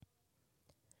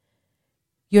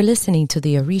You're listening to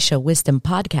the Orisha Wisdom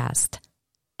Podcast,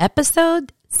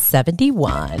 episode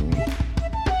 71.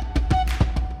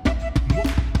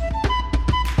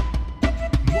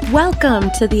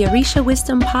 Welcome to the Orisha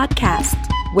Wisdom Podcast,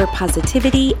 where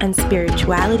positivity and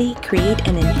spirituality create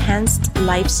an enhanced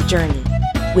life's journey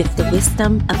with the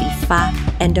wisdom of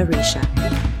Ifa and Orisha.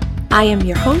 I am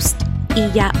your host,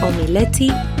 Iya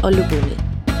Omileti Olubumi.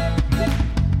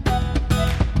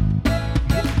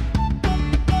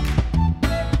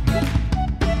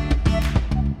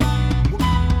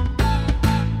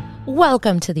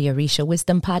 Welcome to the Orisha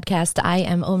Wisdom Podcast. I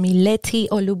am Omileti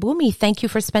Olubumi. Thank you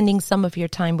for spending some of your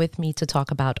time with me to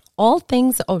talk about all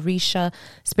things Orisha,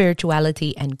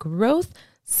 spirituality, and growth.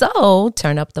 So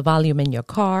turn up the volume in your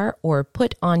car or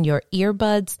put on your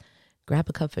earbuds, grab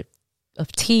a cup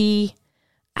of tea,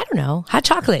 I don't know, hot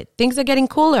chocolate. Things are getting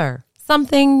cooler.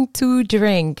 Something to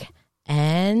drink.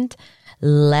 And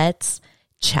let's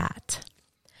chat.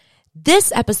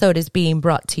 This episode is being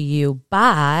brought to you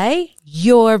by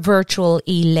your virtual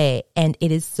Ile, and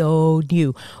it is so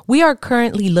new. We are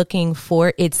currently looking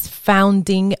for its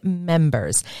founding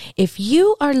members. If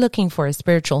you are looking for a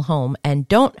spiritual home and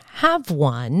don't have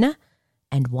one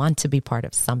and want to be part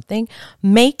of something,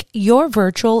 make your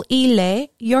virtual Ile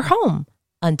your home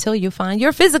until you find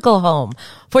your physical home.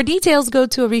 For details, go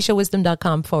to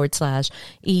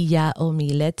orishawisdom.com/Iya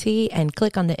Omileti and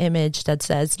click on the image that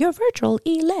says your virtual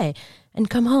Ile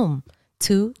and come home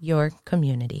to your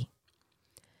community.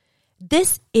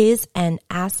 This is an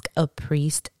Ask a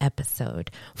Priest episode.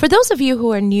 For those of you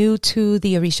who are new to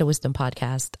the Orisha Wisdom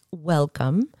Podcast,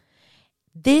 welcome.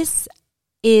 This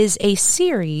is a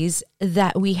series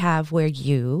that we have where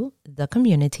you, the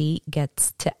community,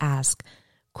 gets to ask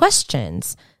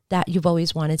questions that you've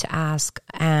always wanted to ask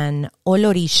an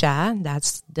Olorisha,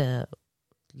 that's the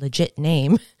legit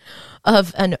name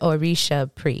of an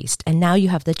Orisha priest. And now you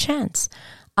have the chance.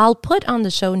 I'll put on the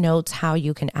show notes how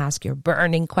you can ask your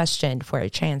burning question for a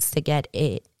chance to get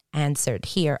it answered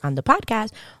here on the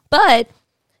podcast. But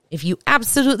if you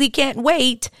absolutely can't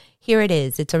wait, here it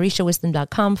is. It's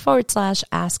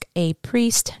orishawisdom.com/ask a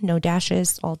priest, no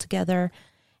dashes altogether.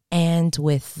 And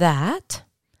with that,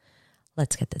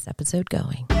 let's get this episode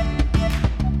going.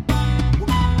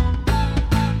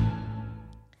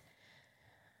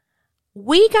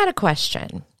 We got a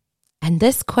question, and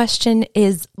this question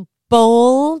is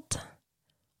bold,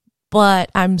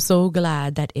 but I'm so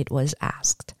glad that it was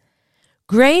asked.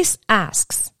 Grace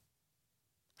asks,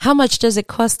 how much does it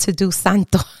cost to do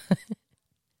Santo?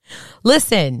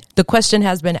 Listen, the question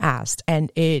has been asked, and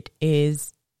it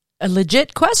is a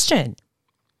legit question.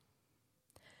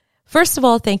 First of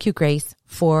all, thank you, Grace,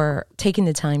 for taking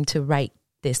the time to write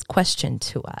this question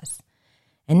to us.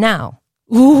 And now,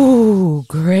 ooh,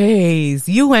 Grace,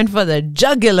 you went for the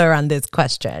jugular on this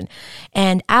question.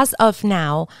 And as of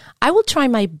now, I will try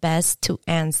my best to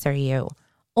answer you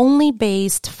only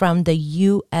based from the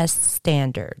U.S.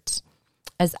 standards,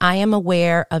 as I am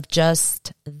aware of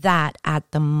just that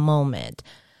at the moment.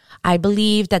 I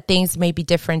believe that things may be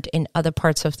different in other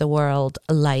parts of the world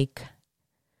like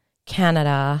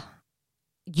Canada,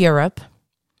 Europe,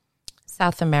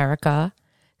 South America,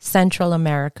 Central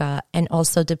America, and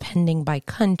also depending by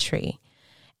country.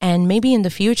 And maybe in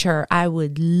the future, I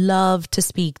would love to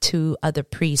speak to other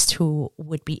priests who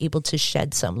would be able to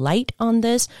shed some light on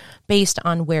this based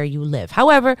on where you live.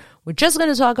 However, we're just going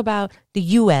to talk about the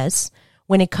U.S.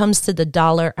 when it comes to the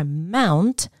dollar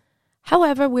amount.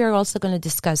 However, we're also going to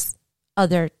discuss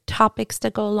other topics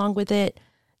that go along with it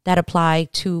that apply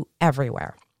to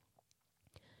everywhere.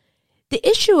 The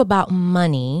issue about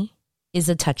money is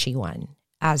a touchy one,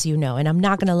 as you know, and I'm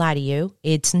not going to lie to you.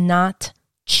 It's not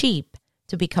cheap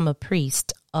to become a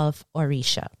priest of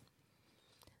Orisha.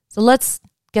 So let's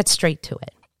get straight to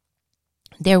it.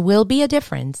 There will be a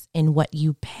difference in what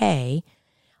you pay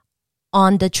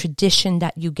on the tradition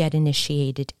that you get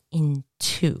initiated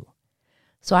into.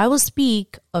 So I will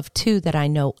speak of two that I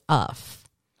know of.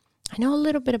 I know a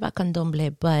little bit about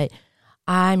candomblé, but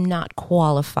I'm not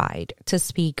qualified to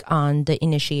speak on the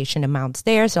initiation amounts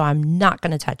there, so I'm not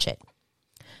going to touch it.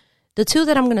 The two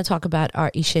that I'm going to talk about are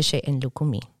Isheshe and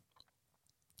Lukumi.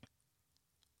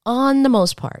 On the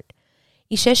most part,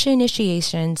 Isheshe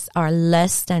initiations are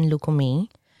less than Lukumi,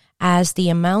 as the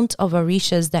amount of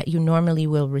Orishas that you normally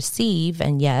will receive,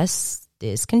 and yes,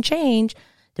 this can change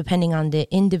depending on the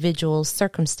individual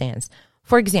circumstance.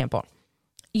 For example,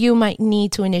 you might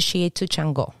need to initiate to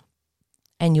Chango,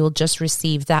 and you'll just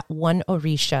receive that one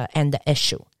Orisha and the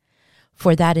Eshu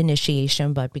for that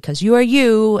initiation. But because you are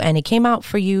you and it came out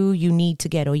for you, you need to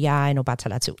get Oya and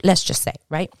Obatalatu. Let's just say,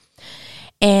 right?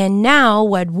 And now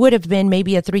what would have been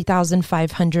maybe a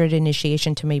 3,500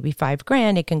 initiation to maybe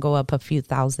 $5,000, it can go up a few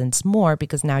thousands more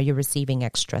because now you're receiving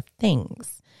extra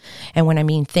things. And when I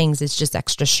mean things, it's just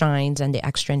extra shrines and the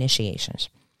extra initiations.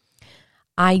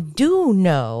 I do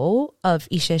know of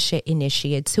Isheshe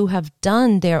initiates who have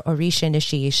done their Orisha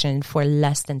initiation for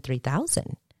less than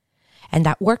 3,000. And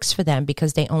that works for them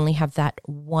because they only have that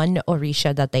one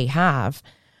Orisha that they have.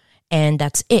 And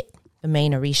that's it, the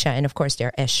main Orisha. And of course,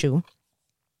 their Eshu.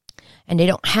 And they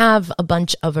don't have a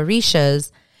bunch of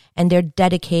Orishas, and they're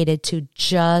dedicated to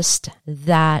just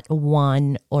that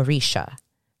one Orisha,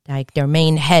 like their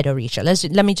main head Orisha.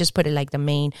 Let me just put it like the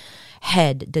main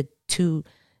head,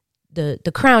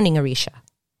 the crowning Orisha.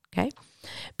 Okay.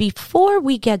 Before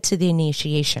we get to the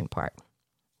initiation part,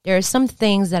 there are some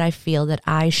things that I feel that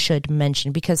I should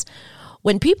mention, because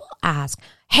when people ask,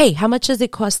 hey, how much does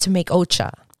it cost to make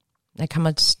Ocha? Like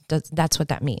that's what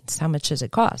that means. How much does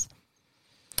it cost?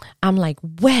 I'm like,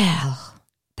 well,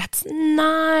 that's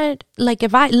not like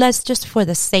let's just for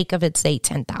the sake of it say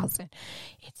 10,000.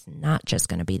 It's not just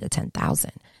going to be the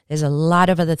 10,000. There's a lot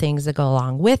of other things that go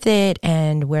along with it.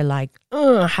 And we're like,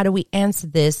 how do we answer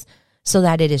this so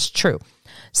that it is true?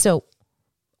 So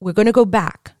we're going to go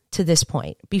back to this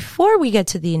point. Before we get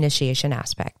to the initiation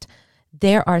aspect,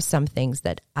 there are some things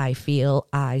that I feel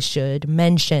I should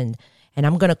mention. And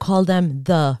I'm going to call them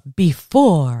the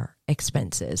before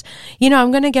expenses. You know,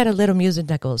 I'm going to get a little music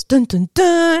that goes dun, dun,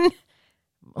 dun.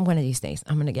 One of these days,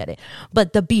 I'm going to get it.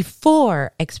 But the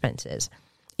before expenses,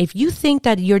 if you think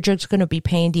that you're just going to be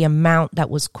paying the amount that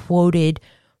was quoted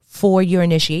for your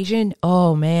initiation,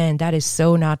 oh man, that is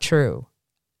so not true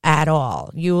at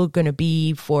all. You're going to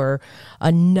be for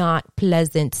a not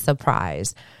pleasant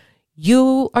surprise.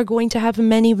 You are going to have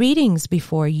many readings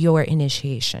before your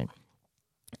initiation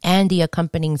and the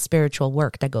accompanying spiritual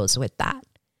work that goes with that.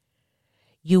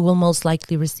 You will most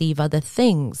likely receive other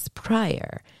things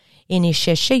prior. In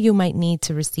Isheshe, you might need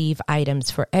to receive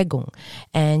items for Egun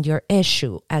and your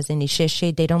Eshu. As in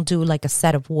Isheshe, they don't do like a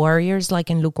set of warriors like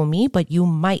in Lukumi, but you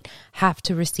might have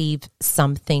to receive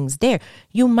some things there.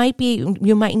 You might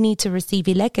need to receive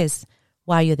Ilekes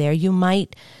while you're there. You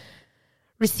might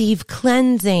receive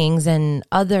cleansings and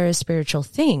other spiritual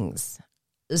things.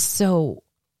 So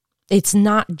it's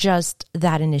not just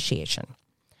that initiation.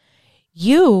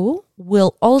 You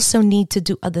will also need to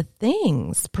do other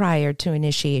things prior to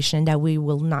initiation that we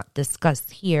will not discuss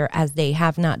here as they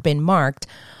have not been marked,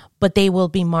 but they will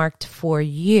be marked for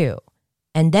you.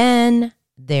 And then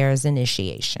there's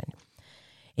initiation.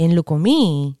 In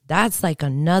Lukumi, that's like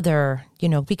another,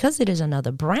 because it is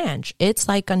another branch, it's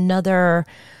like another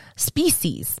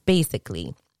species,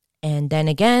 basically. And then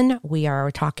again, we are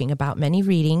talking about many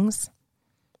readings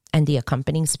and the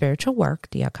accompanying spiritual work,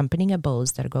 the accompanying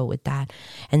abodes that go with that.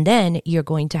 And then you're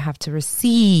going to have to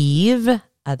receive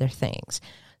other things.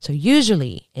 So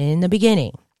usually in the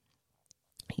beginning,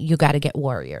 you got to get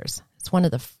warriors. It's one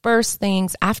of the first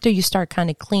things after you start kind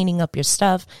of cleaning up your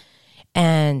stuff.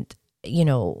 And,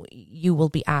 you will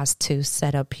be asked to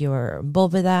set up your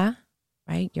boveda,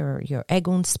 right? Your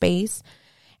egun space.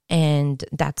 And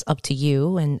that's up to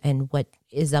you. And what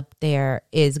is up there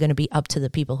is going to be up to the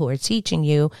people who are teaching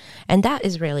you. And that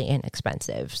is really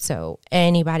inexpensive. So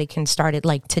anybody can start it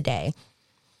like today.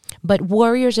 But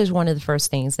warriors is one of the first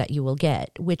things that you will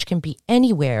get, which can be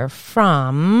anywhere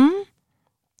from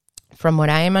what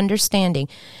I am understanding.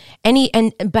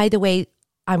 And by the way,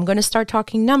 I'm going to start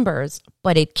talking numbers,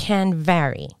 but it can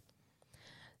vary.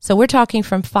 So we're talking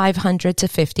from 500 to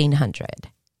 1,500.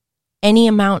 Any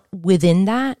amount within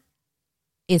that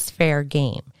is fair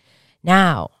game.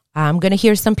 Now, I'm going to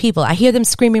hear some people. I hear them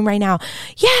screaming right now,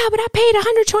 yeah, but I paid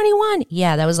 121.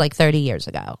 Yeah, that was like 30 years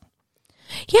ago.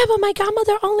 Yeah, but my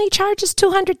godmother only charges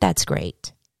 200. That's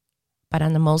great. But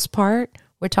on the most part,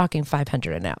 we're talking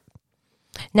 500 and up.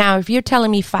 Now, if you're telling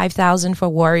me 5,000 for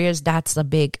warriors, that's a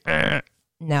big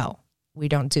no. We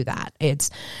don't do that.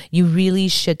 You really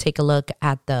should take a look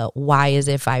at the why is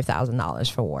it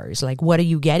 $5,000 for warriors? Like, what are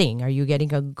you getting? Are you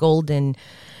getting a golden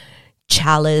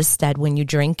chalice that when you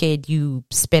drink it, you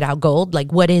spit out gold?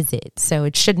 Like, what is it? So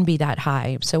it shouldn't be that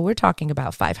high. So we're talking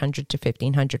about 500 to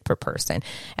 1,500 per person.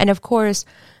 And of course,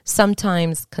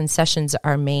 sometimes concessions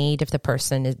are made if the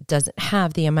person doesn't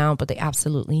have the amount, but they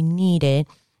absolutely need it.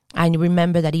 I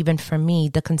remember that even for me,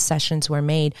 the concessions were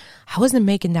made. I wasn't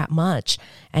making that much.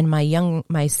 And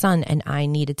my son and I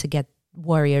needed to get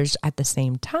warriors at the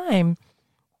same time.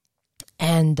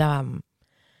 And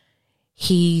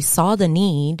he saw the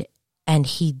need and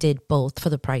he did both for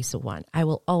the price of one. I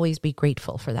will always be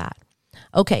grateful for that.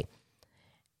 Okay.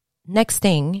 Next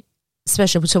thing,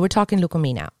 especially, so we're talking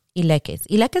Lukumi now. Ilekes.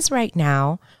 Ilekes right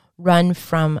now run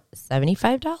from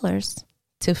 $75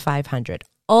 to $500.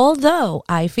 Although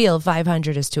I feel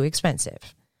 $500 is too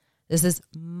expensive. This is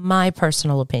my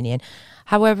personal opinion.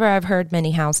 However, I've heard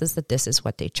many houses that this is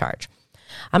what they charge.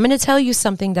 I'm going to tell you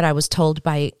something that I was told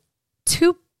by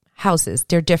two houses.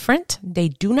 They're different. They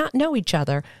do not know each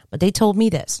other, but they told me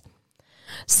this.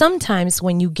 Sometimes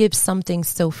when you give something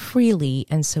so freely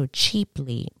and so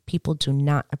cheaply, people do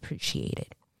not appreciate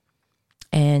it.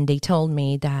 And they told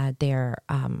me that their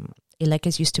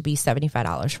Elekes used to be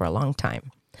 $75 for a long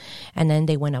time. And then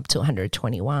they went up to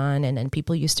 $121, and then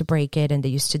people used to break it and they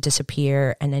used to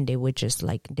disappear, and then they would just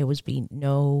there would be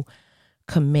no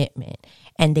commitment.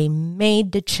 And they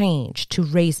made the change to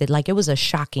raise it. Like it was a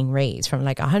shocking raise from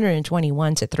like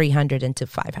 121 to 300 and to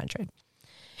 500.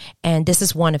 And this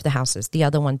is one of the houses. The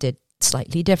other one did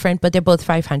slightly different, but they're both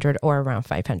 500 or around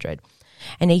 500.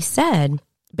 And they said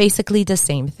basically the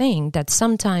same thing, that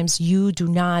sometimes you do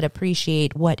not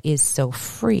appreciate what is so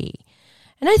free.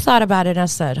 And I thought about it and I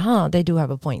said, they do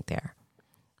have a point there.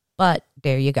 But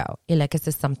there you go. Elekes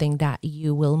is something that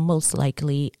you will most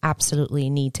likely absolutely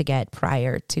need to get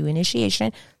prior to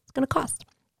initiation. It's going to cost.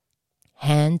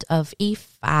 Hand of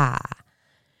Ifa.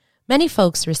 Many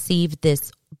folks receive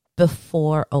this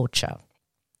before Ocha.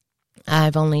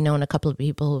 I've only known a couple of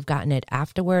people who've gotten it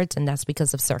afterwards, and that's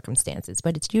because of circumstances.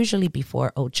 But it's usually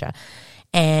before Ocha.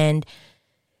 And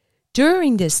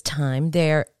during this time,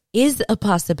 there is a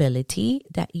possibility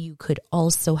that you could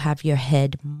also have your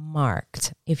head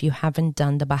marked if you haven't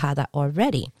done the bajada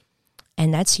already.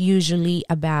 And that's usually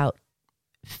about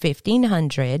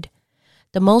 $1,500.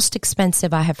 The most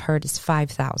expensive I have heard is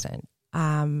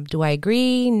 $5,000. Do I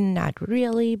agree? Not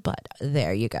really, but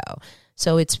there you go.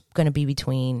 So it's going to be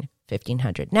between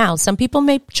 $1,500. Now, some people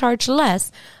may charge less.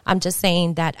 I'm just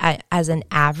saying that as an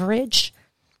average,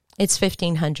 it's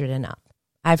 $1,500 and up.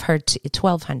 I've heard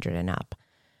 $1,200 and up.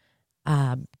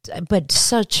 But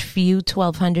such few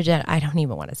 1,200, I don't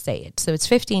even want to say it. So it's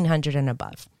 1,500 and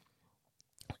above.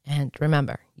 And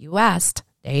remember, you asked,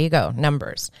 there you go,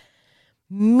 numbers.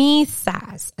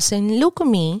 Misas. So in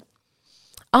Lukumi,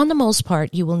 on the most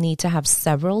part, you will need to have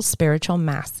several spiritual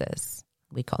masses.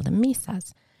 We call them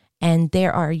misas. And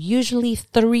there are usually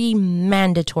 3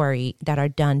 mandatory that are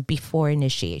done before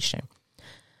initiation.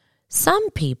 Some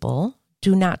people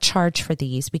do not charge for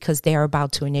these because they are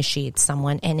about to initiate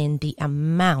someone, and in the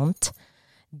amount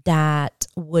that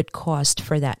would cost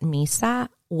for that misa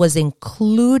was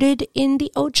included in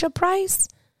the Ocha price.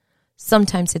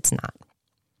 Sometimes it's not.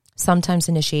 Sometimes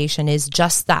initiation is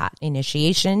just that,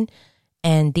 initiation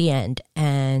and the end,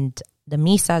 and the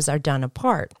misas are done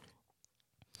apart.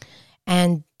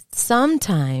 And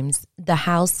sometimes the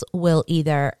house will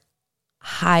either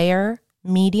hire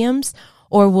mediums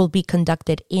or will be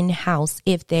conducted in-house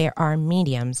if there are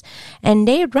mediums. And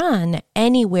they run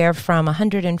anywhere from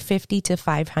 $150 to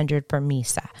 $500 per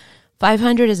misa.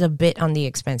 $500 is a bit on the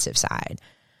expensive side.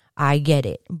 I get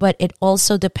it. But it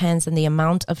also depends on the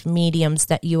amount of mediums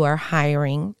that you are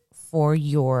hiring for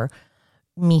your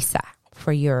misa,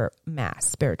 for your mass,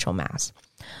 spiritual mass.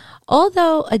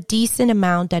 Although a decent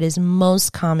amount that is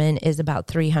most common is about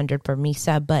 $300 per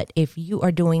misa, but if you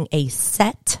are doing a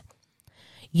set,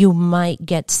 you might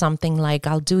get something like,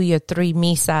 I'll do your 3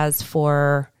 misas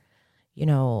for,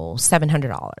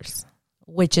 $700,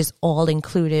 which is all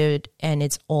included and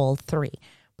it's all 3.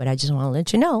 But I just want to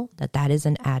let you know that that is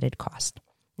an added cost.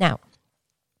 Now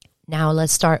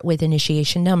let's start with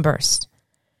initiation numbers.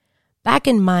 Back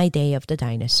in my day of the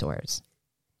dinosaurs,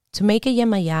 to make a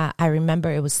Yemaya, I remember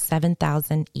it was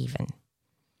 7,000 even.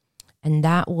 And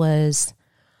that was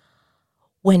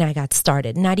when I got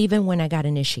started, not even when I got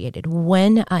initiated.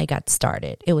 When I got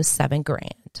started, it was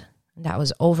 $7,000. That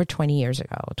was over 20 years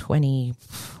ago,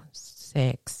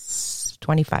 26,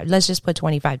 25. Let's just put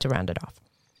 25 to round it off.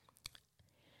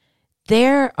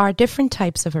 There are different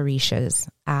types of orishas,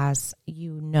 as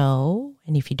you know,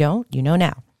 and if you don't, you know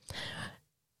now.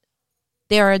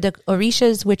 There are the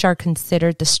orishas which are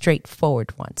considered the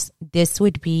straightforward ones. This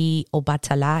would be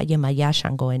Obatala, Yemaya,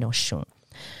 Shango, and Oshun.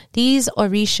 These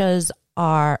orishas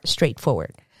are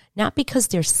straightforward. Not because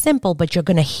they're simple, but you're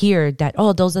going to hear that,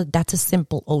 that's a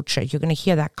simple Ocha. You're going to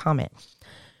hear that comment.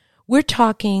 We're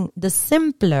talking the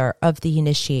simpler of the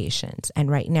initiations.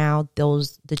 And right now,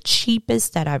 the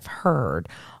cheapest that I've heard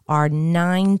are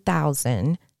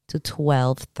 9,000 to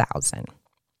 12,000.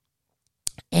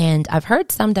 And I've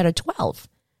heard some that are 12.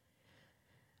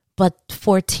 But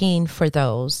 14 for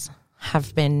those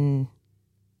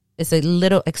is a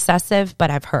little excessive,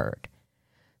 but I've heard.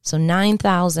 So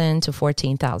 9,000 to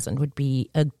 14,000 would be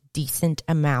a decent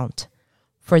amount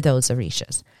for those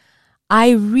orishas. I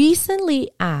recently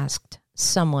asked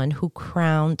someone who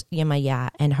crowned Yemaya,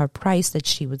 and her price that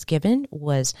she was given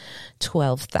was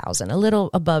 12,000, a little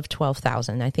above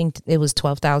 12,000. I think it was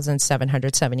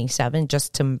 12,777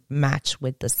 just to match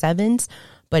with the sevens,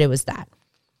 but it was that.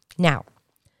 Now,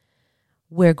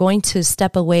 we're going to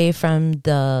step away from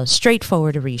the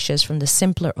straightforward orishas, from the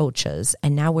simpler ochas,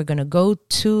 and now we're going to go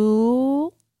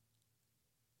to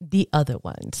the other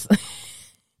ones.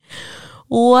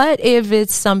 What if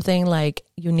it's something like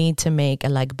you need to make a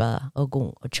legba,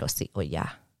 ogun, ochosi,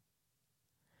 oya,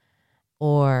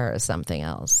 or something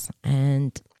else,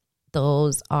 and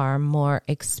those are more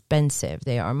expensive.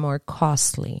 They are more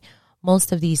costly.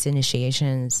 Most of these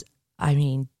initiations, I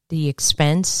mean, the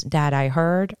expense that I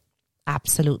heard,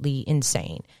 absolutely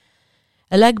insane.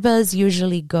 Alegbas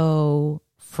usually go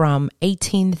from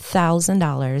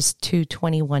 $18,000 to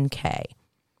 $21,000.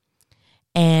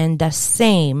 And the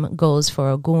same goes for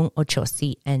Ogun,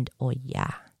 Ochosi, and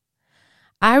Oya.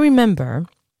 I remember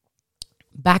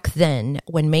back then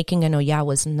when making an Oya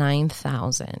was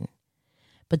 $9,000.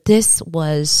 But this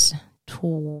was,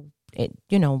 more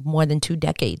than 2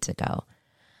 decades ago.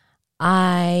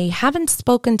 I haven't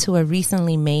spoken to a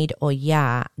recently made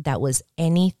Oya that was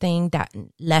anything that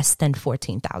less than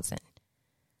 14,000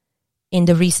 in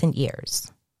the recent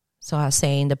years. So I'll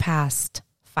say in the past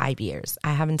 5 years,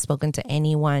 I haven't spoken to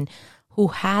anyone who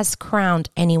has crowned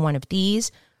any one of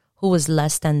these who was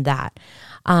less than that.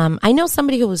 I know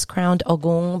somebody who was crowned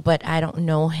Ogun, but I don't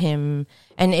know him.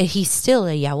 And he's still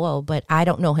a Yawo, but I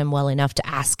don't know him well enough to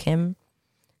ask him,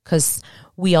 because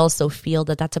we also feel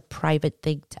that that's a private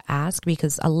thing to ask,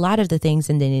 because a lot of the things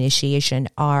in the initiation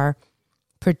are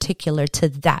particular to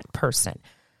that person.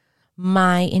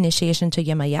 My initiation to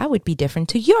Yemaya would be different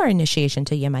to your initiation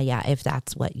to Yemaya if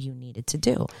that's what you needed to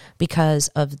do, because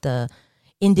of the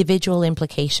individual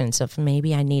implications of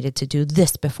maybe I needed to do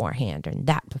this beforehand and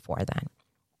that before then.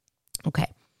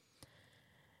 Okay.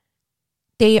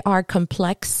 They are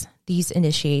complex, these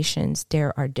initiations.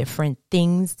 There are different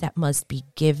things that must be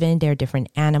given. There are different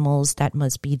animals that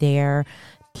must be there.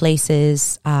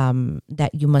 Places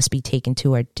that you must be taken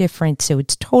to are different. So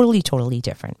it's totally, totally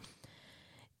different.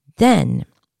 Then,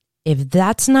 if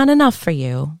that's not enough for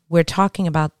you, we're talking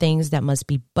about things that must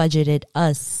be budgeted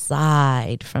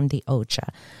aside from the Ocha.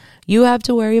 You have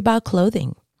to worry about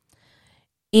clothing.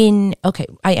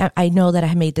 I know that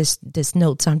I made this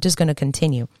note, so I'm just going to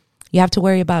continue. You have to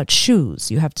worry about shoes.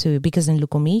 You have to, because in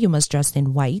Lukumi, you must dress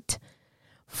in white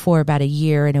for about a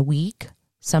year and a week.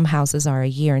 Some houses are a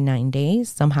year and 9 days.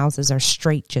 Some houses are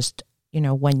straight, just,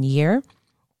 1 year.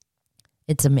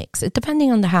 It's a mix. It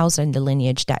depending on the house and the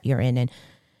lineage that you're in, and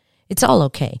it's all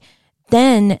okay.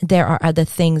 Then there are other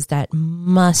things that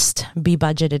must be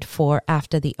budgeted for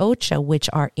after the Ocha, which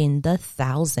are in the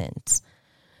thousands.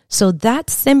 So that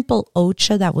simple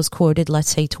Ocha that was quoted,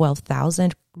 let's say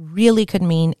 12,000, really could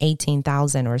mean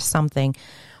 18,000 or something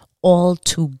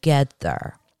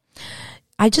altogether.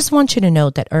 I just want you to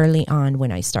note that early on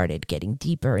when I started getting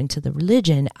deeper into the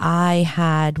religion, I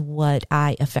had what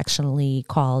I affectionately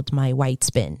called my white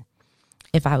spin.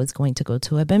 If I was going to go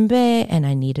to a bembe and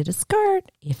I needed a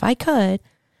skirt, if I could,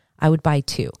 I would buy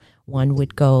 2. One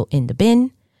would go in the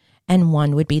bin and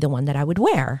one would be the one that I would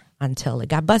wear until it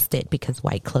got busted, because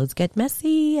white clothes get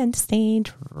messy and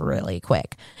stained really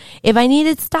quick. If I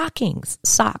needed stockings,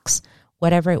 socks,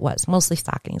 whatever it was, mostly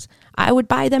stockings, I would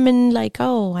buy them in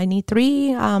I need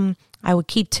 3. I would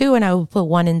keep 2 and I would put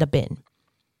 1 in the bin.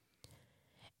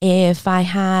 If I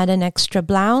had an extra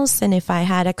blouse and if I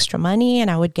had extra money and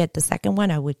I would get the second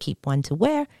one, I would keep 1 to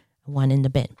wear, 1 in the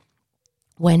bin.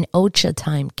 When Ocha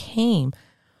time came,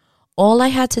 all I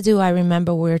had to do, I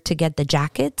remember, were to get the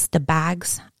jackets, the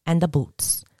bags, and the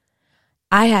boots.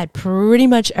 I had pretty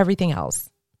much everything else.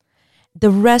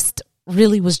 The rest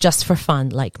really was just for fun,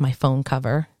 like my phone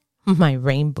cover, my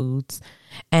rain boots,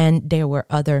 and there were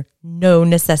other no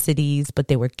necessities, but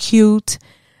they were cute,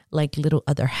 like little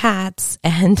other hats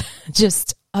and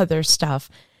just other stuff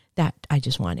that I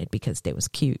just wanted because they was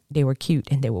cute. They were cute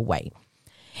and they were white.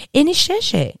 In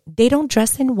Isheshe, they don't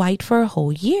dress in white for a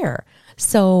whole year.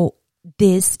 So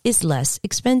this is less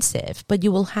expensive, but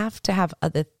you will have to have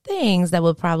other things that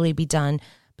will probably be done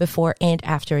before and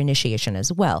after initiation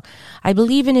as well. I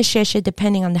believe in Isheshe,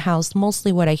 depending on the house,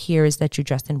 mostly what I hear is that you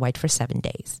dress in white for 7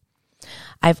 days.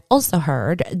 I've also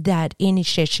heard that in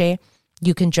Isheshe,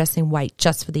 you can dress in white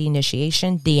just for the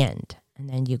initiation, the end, and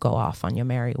then you go off on your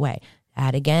merry way.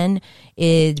 That again,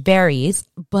 it varies,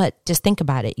 but just think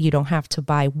about it. You don't have to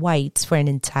buy whites for an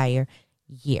entire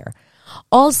year.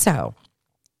 Also,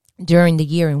 during the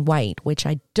year in white, which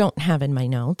I don't have in my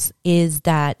notes, is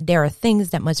that there are things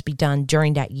that must be done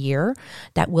during that year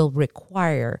that will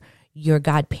require your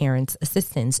godparents'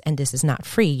 assistance, and this is not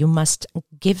free. You must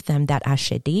give them that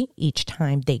ashedi each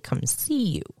time they come see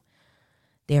you.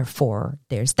 Therefore,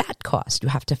 there's that cost. You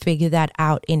have to figure that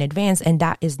out in advance, and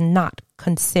that is not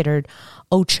considered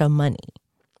Ocha money.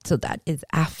 So that is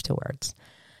afterwards.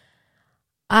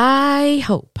 I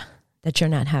hope that you're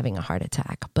not having a heart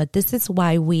attack, but this is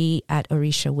why we at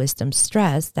Orisha Wisdom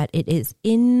stress that it is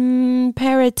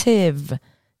imperative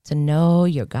to know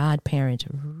your godparent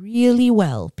really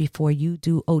well before you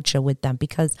do Ocha with them,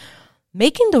 because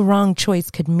making the wrong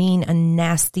choice could mean a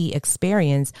nasty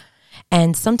experience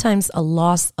and sometimes a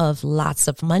loss of lots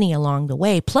of money along the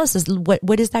way. Plus,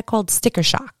 what is that called? Sticker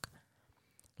shock.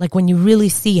 Like when you really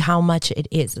see how much it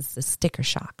is, it's a sticker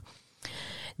shock.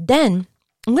 Then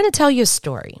I'm going to tell you a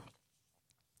story.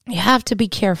 You have to be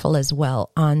careful as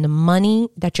well on the money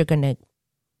that you're going to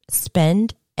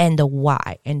spend and the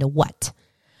why and the what.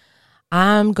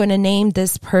 I'm going to name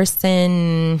this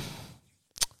person.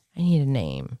 I need a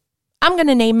name. I'm going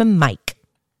to name him Mike.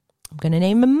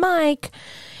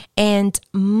 And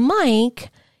Mike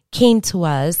came to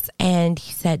us and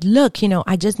he said, look,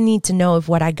 I just need to know if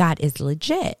what I got is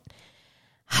legit.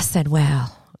 I said,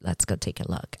 well, let's go take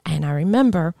a look. And I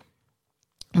remember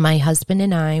my husband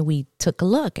and I, we took a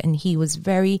look, and he was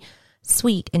very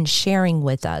sweet in sharing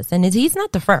with us. And he's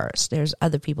not the first. There's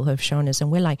other people who have shown us, and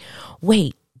we're like,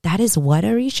 wait, that is what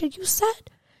Orisha you said?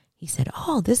 He said,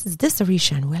 oh, this is this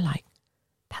Orisha. And we're like,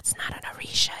 that's not an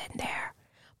Orisha in there.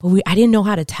 But I didn't know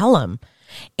how to tell him.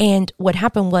 And what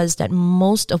happened was that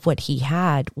most of what he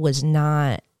had was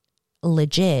not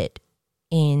legit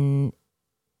in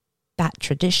that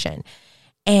tradition.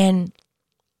 And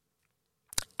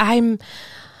I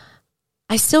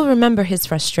still remember his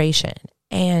frustration,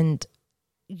 and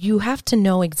you have to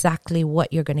know exactly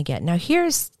what you're going to get. Now,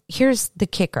 here's the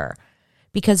kicker,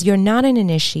 because you're not an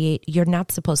initiate, you're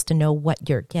not supposed to know what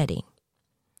you're getting.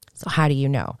 So how do you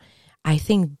know? I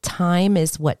think time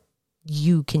is what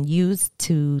you can use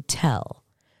to tell,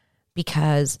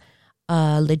 because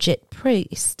a legit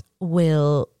priest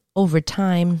will, over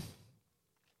time,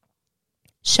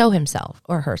 show himself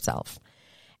or herself.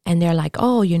 And they're like,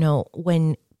 oh,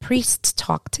 when priests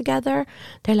talk together,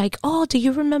 they're like, oh, do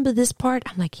you remember this part?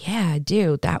 I'm like, yeah, I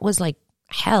do. That was like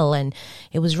hell, and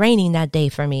it was raining that day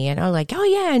for me. And I'm like, oh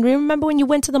yeah, and remember when you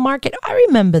went to the market? I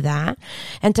remember that.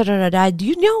 And do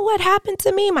you know what happened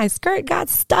to me? My skirt got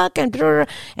stuck, and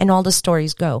all the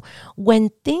stories go. When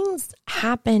things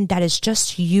happen that is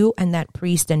just you and that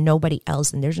priest and nobody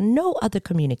else, and there's no other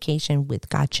communication with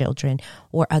godchildren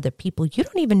or other people, you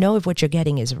don't even know if what you're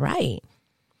getting is right.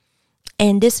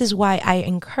 And this is why I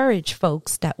encourage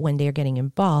folks that when they're getting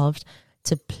involved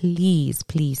to please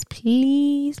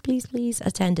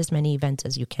attend as many events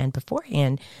as you can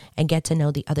beforehand and get to know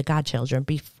the other godchildren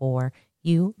before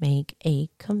you make a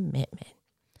commitment.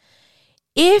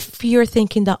 If you're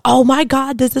thinking that, oh my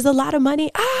God, this is a lot of money.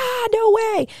 No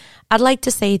way. I'd like to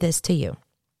say this to you.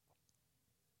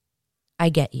 I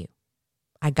get you.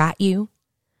 I got you.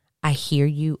 I hear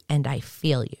you, and I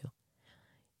feel you.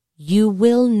 You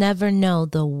will never know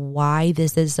the why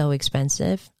this is so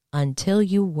expensive until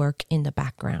you work in the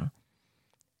background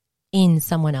in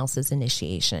someone else's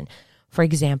initiation. For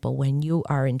example, when you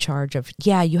are in charge of,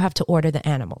 you have to order the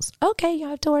animals. Okay, you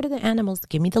have to order the animals.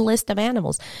 Give me the list of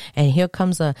animals. And here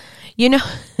comes I don't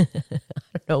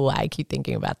know why I keep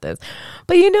thinking about this.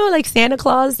 But like Santa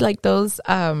Claus, like those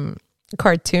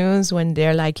cartoons when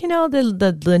they're like,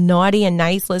 the naughty and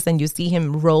nice list, and you see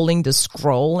him rolling the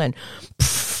scroll and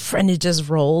it just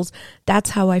rolls. That's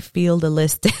how I feel the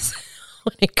list is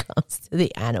when it comes to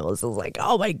the animals. It's like,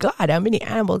 oh my God, how many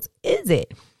animals is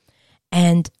it?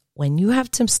 And when you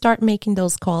have to start making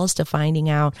those calls to finding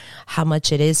out how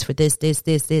much it is for this,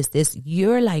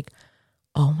 you're like,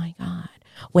 oh my God.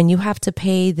 When you have to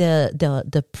pay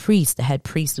the priest, the head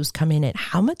priest who's come in,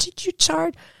 how much did you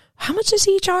charge? How much does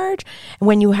he charge?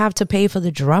 When you have to pay for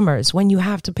the drummers, when you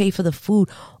have to pay for the food,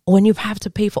 when you have to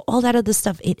pay for all that other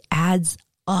stuff, it adds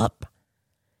up.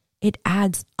 It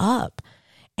adds up.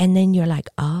 And then you're like,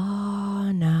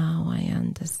 oh, now I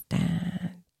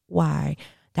understand why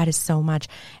that is so much.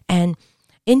 And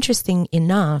interesting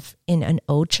enough, in an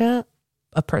Ocha,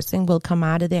 a person will come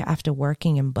out of there after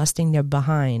working and busting their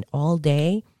behind all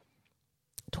day,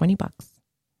 $20,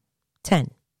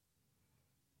 10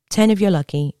 if you're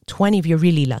lucky, 20 if you're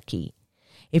really lucky.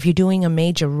 If you're doing a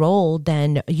major role,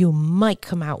 then you might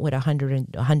come out with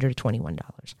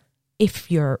 $121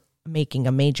 if you're making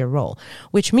a major role,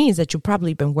 which means that you've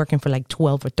probably been working for like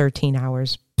 12 or 13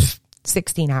 hours,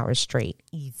 16 hours straight,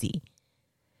 easy.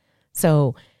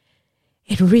 So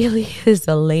it really is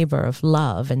a labor of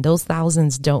love. And those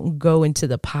thousands don't go into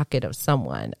the pocket of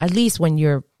someone, at least when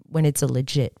it's a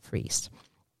legit priest.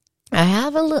 I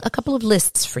have a couple of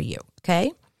lists for you,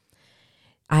 okay?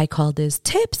 I call this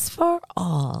tips for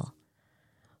all.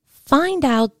 Find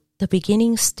out the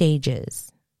beginning stages.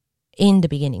 In the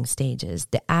beginning stages,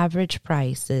 the average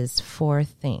prices for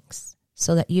things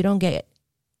so that you don't get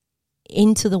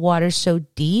into the water so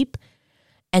deep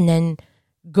and then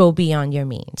go beyond your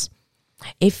means.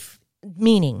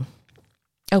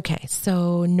 Okay,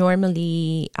 so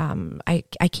normally I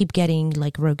keep getting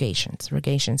like rogations.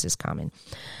 Rogations is common.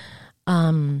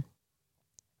 How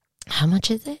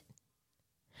much is it?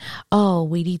 Oh,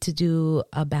 we need to do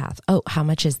a bath. Oh, how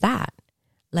much is that?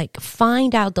 Like,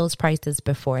 find out those prices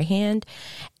beforehand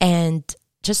and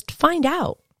just find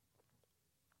out.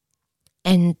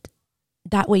 And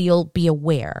that way you'll be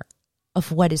aware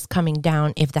of what is coming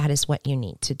down if that is what you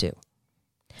need to do.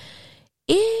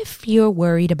 If you're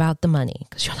worried about the money,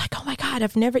 because you're like, oh my God,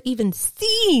 I've never even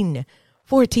seen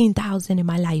 $14,000 in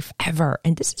my life ever.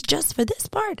 And this is just for this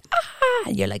part.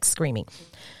 You're like screaming.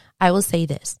 I will say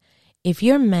this. If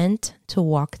you're meant to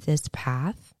walk this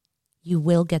path, you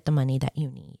will get the money that you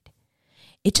need.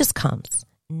 It just comes.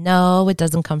 No, it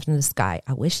doesn't come from the sky.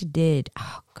 I wish it did.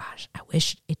 Oh gosh, I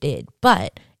wish it did.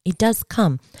 But it does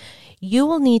come. You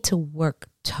will need to work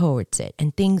towards it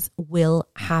and things will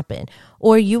happen.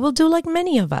 Or you will do like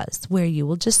many of us, where you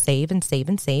will just save and save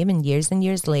and save. And years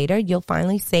later, you'll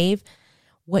finally save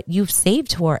what you've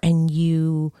saved for, and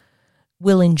you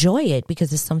will enjoy it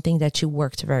because it's something that you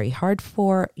worked very hard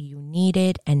for. You need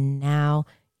it, and now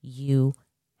you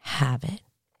have it.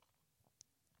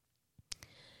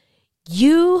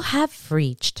 You have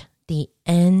reached the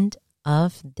end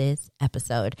of this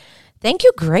episode. Thank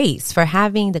you, Grace, for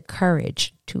having the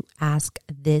courage to ask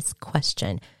this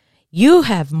question. You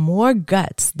have more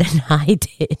guts than I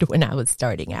did when I was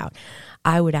starting out.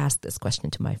 I would ask this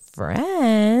question to my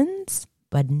friends,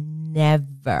 but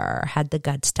never had the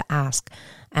guts to ask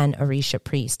an Orisha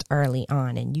priest early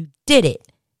on. And you did it.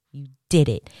 You did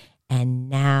it. And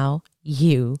now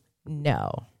you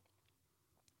know.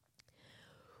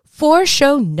 For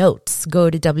show notes, go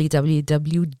to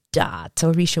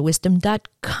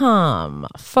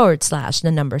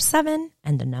www.orishawisdom.com/7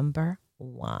 and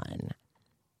 1.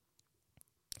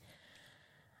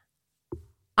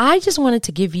 I just wanted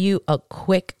to give you a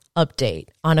quick update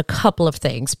on a couple of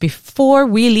things before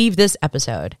we leave this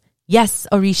episode. Yes,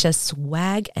 Orisha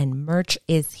swag and merch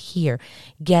is here.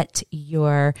 Get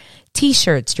your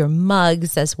t-shirts, your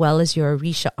mugs, as well as your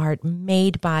Orisha art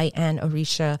made by an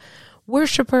Orisha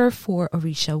worshiper for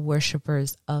Orisha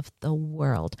worshipers of the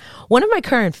world. One of my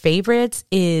current favorites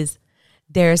is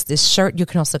there's this shirt. You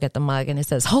can also get the mug, and it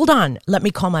says, "Hold on, let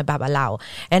me call my babalao."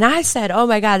 And I said, oh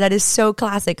my God, that is so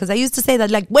classic, because I used to say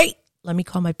that, like, wait, let me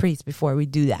call my priest before we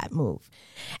do that move.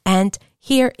 And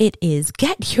here it is.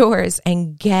 Get yours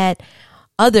and get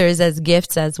others as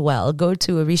gifts as well. Go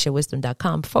to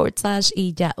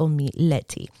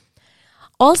orishawisdom.com/iyaomileti.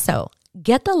 Also,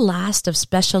 get the last of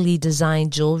specially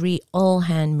designed jewelry, all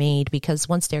handmade, because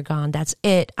once they're gone, that's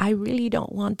it. I really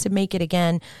don't want to make it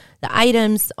again. The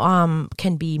items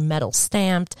can be metal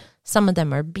stamped. Some of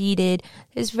them are beaded.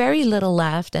 There's very little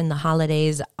left, and the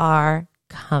holidays are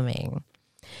coming.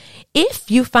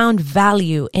 If you found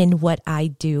value in what I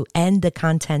do and the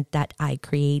content that I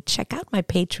create, check out my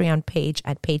Patreon page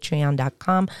at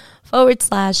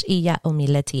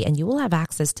patreon.com/iyaomileti, and you will have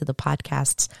access to the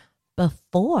podcasts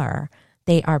before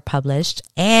they are published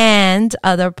and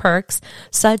other perks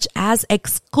such as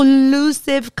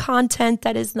exclusive content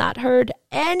that is not heard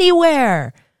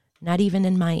anywhere, not even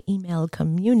in my email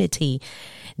community,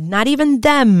 not even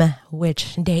them,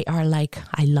 which they are like,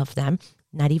 I love them,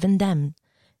 not even them.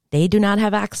 They do not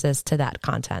have access to that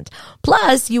content.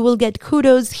 Plus, you will get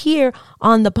kudos here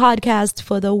on the podcast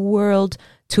for the world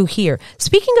to hear.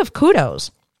 Speaking of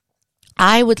kudos,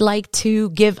 I would like to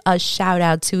give a shout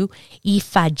out to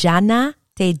Ifajana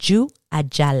Teju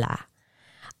Ajala.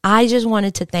 I just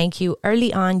wanted to thank you.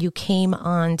 Early on, you came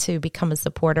on to become a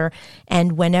supporter.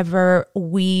 And whenever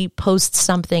we post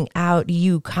something out,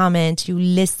 you comment, you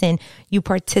listen, you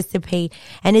participate.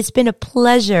 And it's been a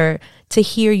pleasure to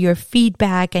hear your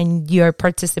feedback and your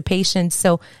participation.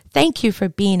 So thank you for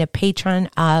being a patron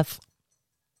of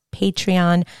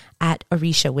Patreon at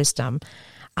Orisha Wisdom.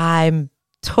 I'm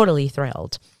totally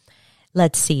thrilled.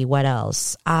 Let's see what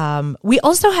else. We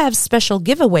also have special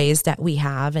giveaways that we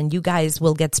have, and you guys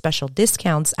will get special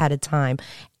discounts at a time.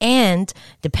 And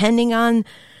depending on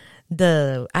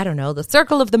the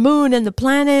circle of the moon and the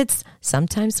planets.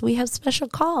 Sometimes we have special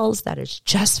calls that is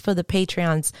just for the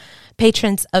patrons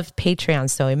of Patreon.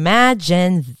 So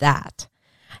imagine that.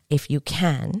 If you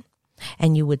can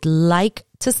and you would like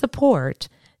to support,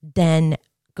 then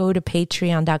go to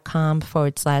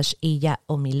patreon.com/Illa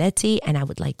Omiletti, and I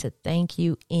would like to thank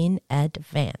you in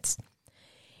advance.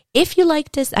 If you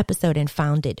liked this episode and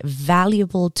found it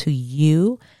valuable to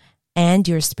you and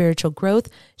your spiritual growth,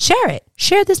 share it.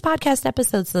 Share this podcast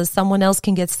episode so someone else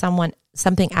can get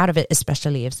something out of it,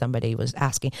 especially if somebody was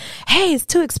asking, hey, it's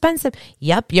too expensive.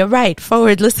 Yep, you're right.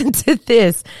 Forward, listen to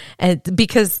this. And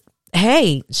because,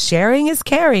 hey, sharing is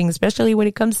caring, especially when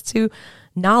it comes to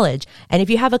knowledge. And if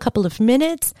you have a couple of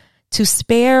minutes to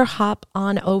spare, hop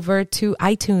on over to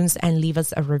iTunes and leave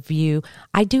us a review.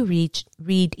 I do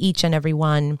read each and every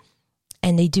one,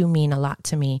 and they do mean a lot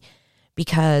to me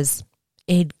because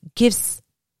it gives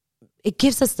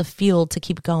us the fuel to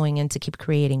keep going and to keep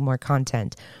creating more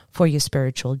content for your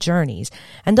spiritual journeys.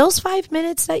 And those 5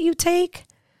 minutes that you take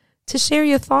to share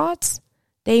your thoughts,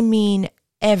 they mean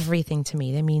everything to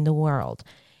me. They mean the world.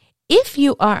 If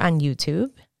you are on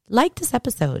YouTube, like this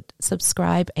episode,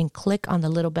 subscribe, and click on the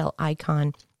little bell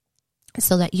icon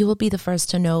so that you will be the first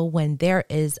to know when there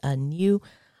is a new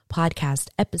podcast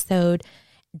episode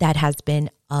that has been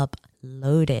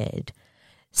uploaded.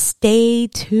 Stay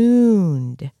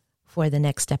tuned for the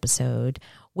next episode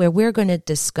where we're going to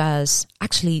discuss,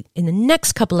 actually in the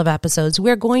next couple of episodes,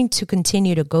 we're going to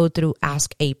continue to go through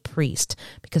Ask a Priest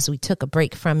because we took a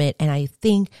break from it. And I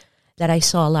think that I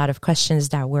saw a lot of questions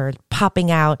that were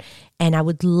popping out, and I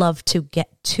would love to get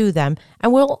to them.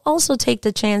 And we'll also take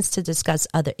the chance to discuss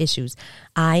other issues.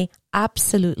 I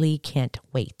absolutely can't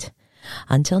wait.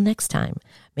 Until next time,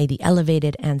 may the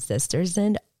elevated ancestors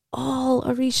and all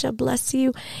Orisha bless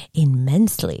you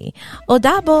immensely.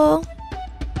 Odabo!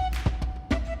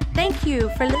 Thank you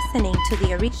for listening to the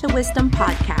Orisha Wisdom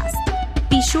Podcast.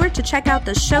 Be sure to check out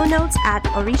the show notes at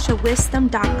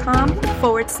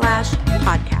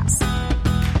orishawisdom.com/podcast.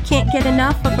 Can't get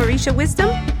enough of Orisha Wisdom?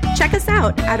 Check us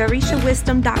out at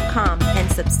orishawisdom.com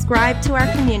and subscribe to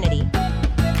our community.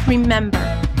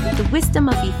 Remember, the wisdom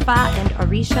of Ifa and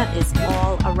Orisha is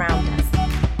all around us.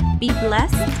 Be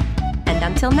blessed, and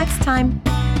until next time.